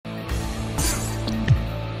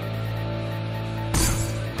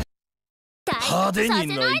派手に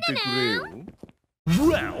泣いてくれよ。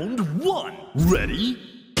Round 1 Ready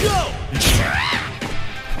Go!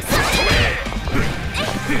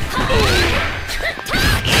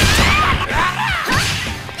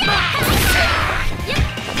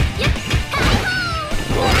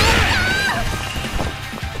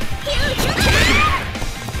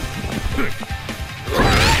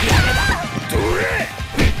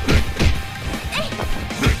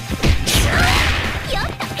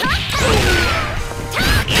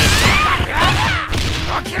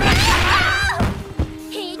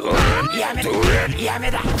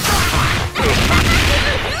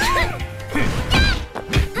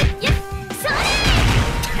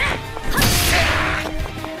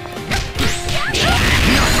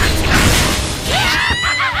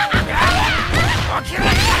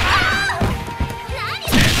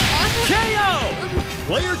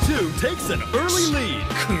 Player 2 takes an early lead.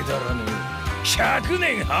 くだらねえ。100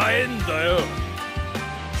年早えんだよ。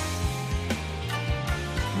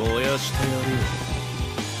燃やしてやるよ。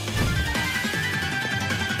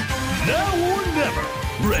Now or never.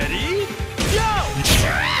 Ready? Go!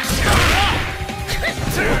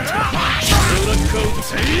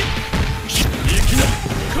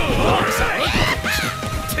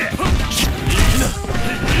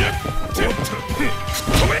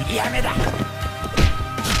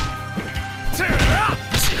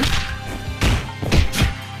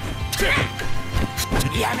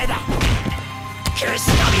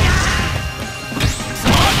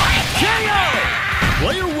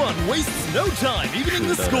 Player 1 wastes no time evening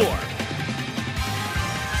the score.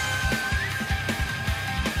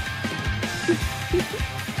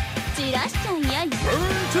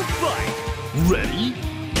 Burn to fight. Ready?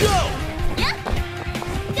 Go!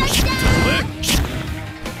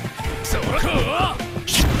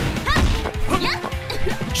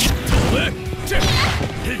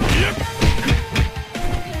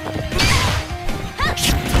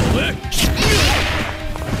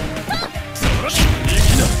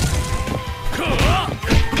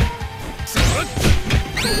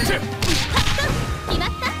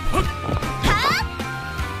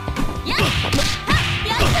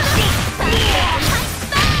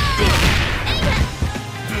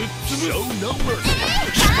 Show no mercy.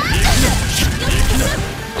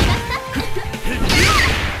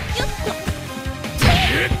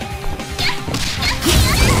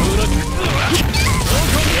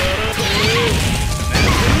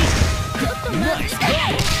 Nice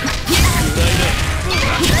combo.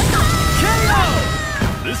 KO!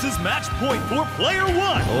 This is match point for player 1.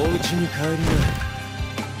 お家に帰りな。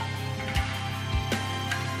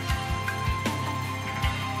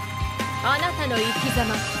あなたの生き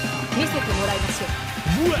様見せてもらいましょう。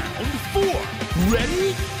Round 4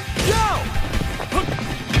 Ready Go!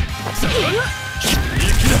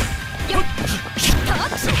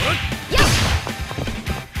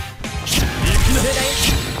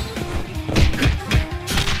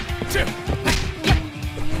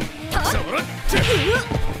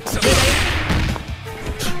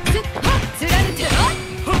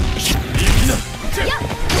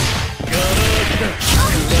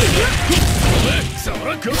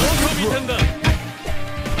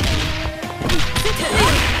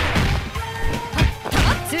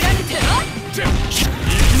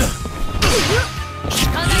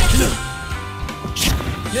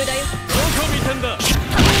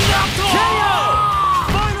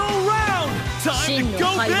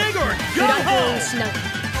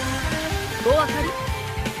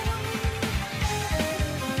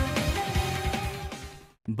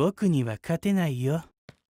 僕には勝てないよ。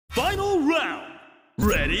Final round.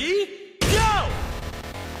 Ready? Go!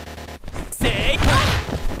 正解。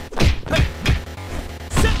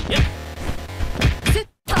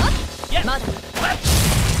まだ。そ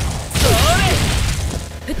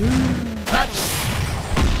れ。まだ。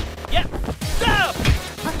やっ。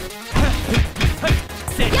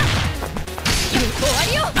終わ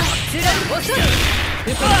りよ。遅い。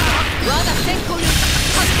我が先行よ。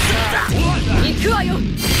行くわよ。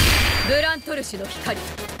ブラントルシュの光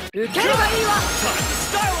受ければいいわ。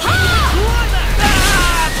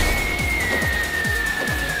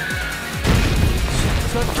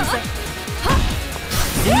ちょっとさ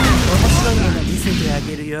面白いもの見せてあ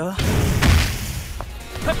げるよ。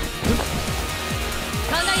輝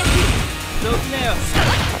きどきなよ。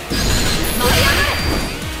舞い上がれ。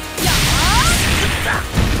やあ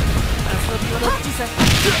遊びはどっちさ。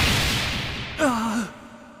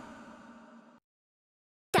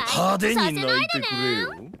派手に泣いてくれよ。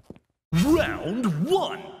Round 1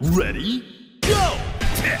 Ready Go!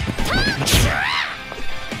 そ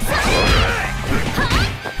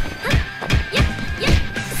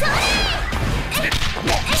れ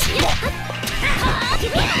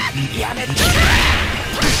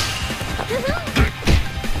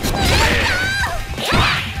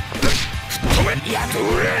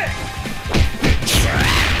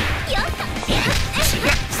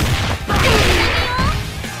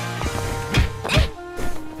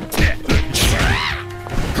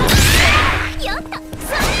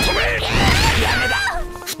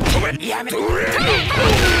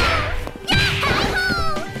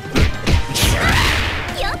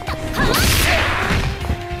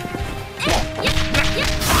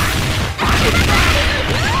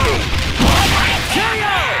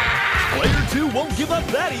Won't give up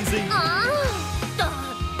that easy.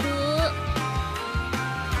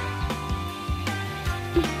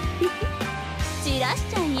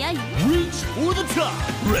 Reach for the top.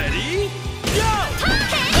 Ready? Go!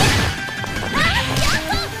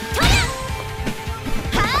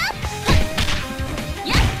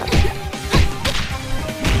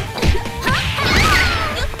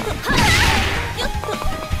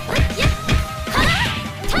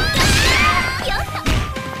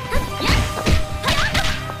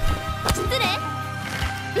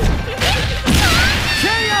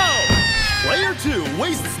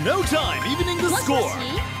 Wastes no time evening the score.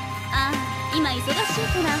 今忙しいか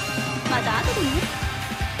らまた後でね。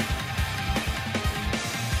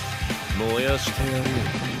燃やしてやるよ。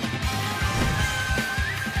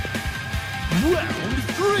Round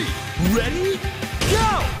 3 Ready? Go!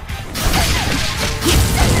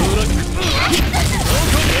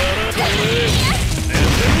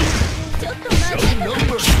 ちょっと待って。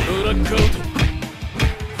ブラックアウト。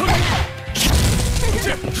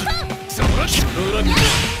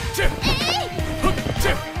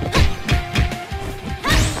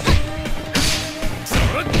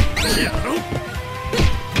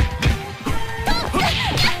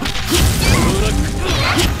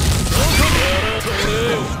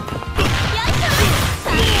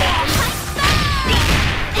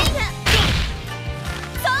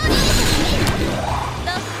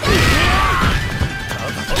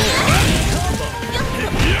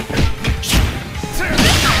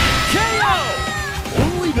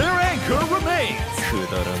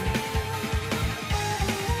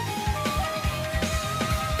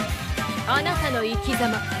あなたの生き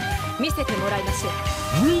様見せてもらいましょう。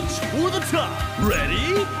 Reach for the top.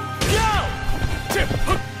 Ready? Go!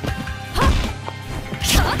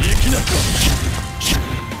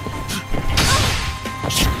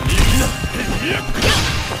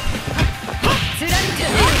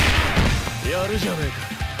 やるじゃねえか。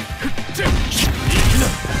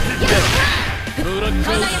ブラック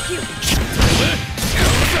アウト。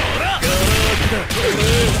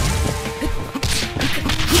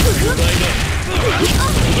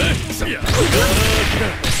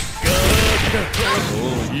も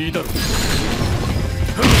ういいだろ。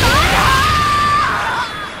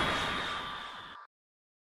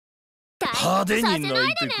派手に泣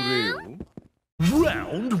いてくれよ。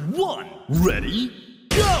Round 1 Ready?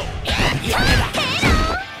 Go!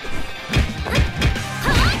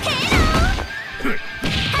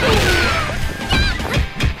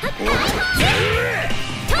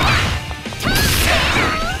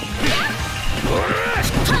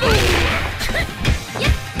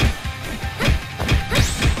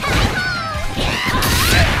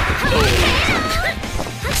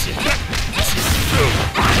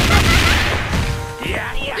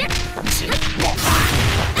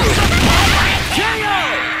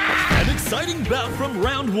 An exciting bout from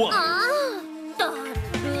round 1.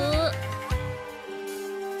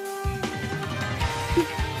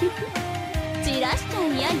 散らしちゃ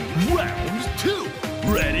いやい。 Round 2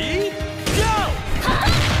 Ready? Go!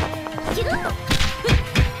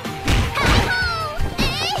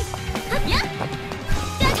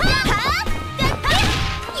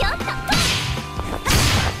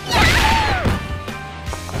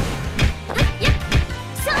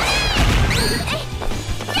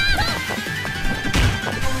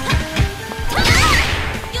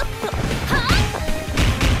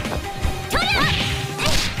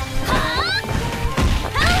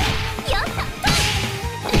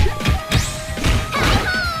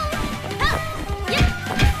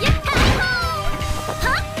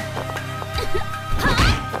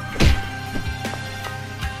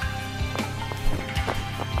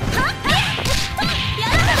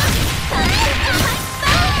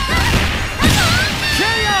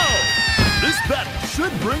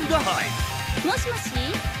 もしもし、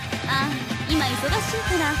今忙しい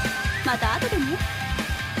からまた後でね。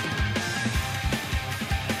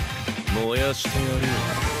燃やしてやるよ。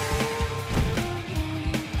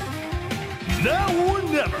Now or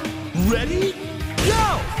never. Ready? Go!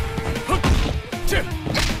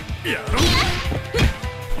 やろう。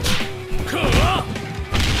ガラ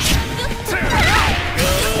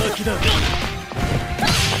空きだ。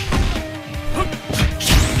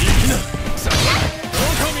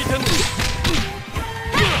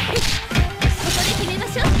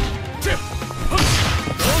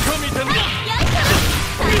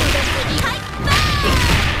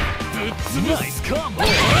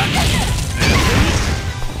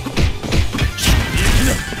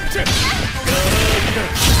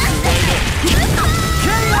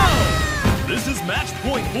This is match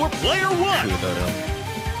point for player one.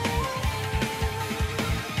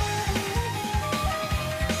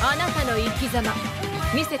 あなたの生き様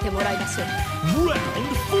見せてもらいましょう。 Round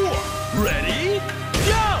 4. Ready?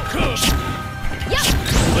 Go! やっ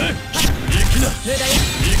無駄よ。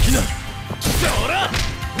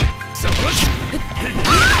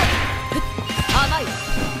甘いわ。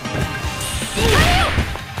行かれよ。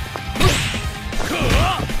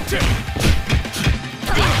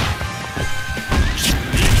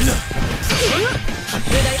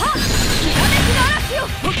無駄よ。きらめきの嵐よ。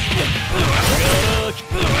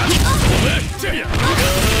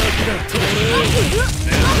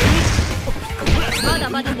まだ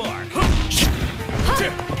まだ。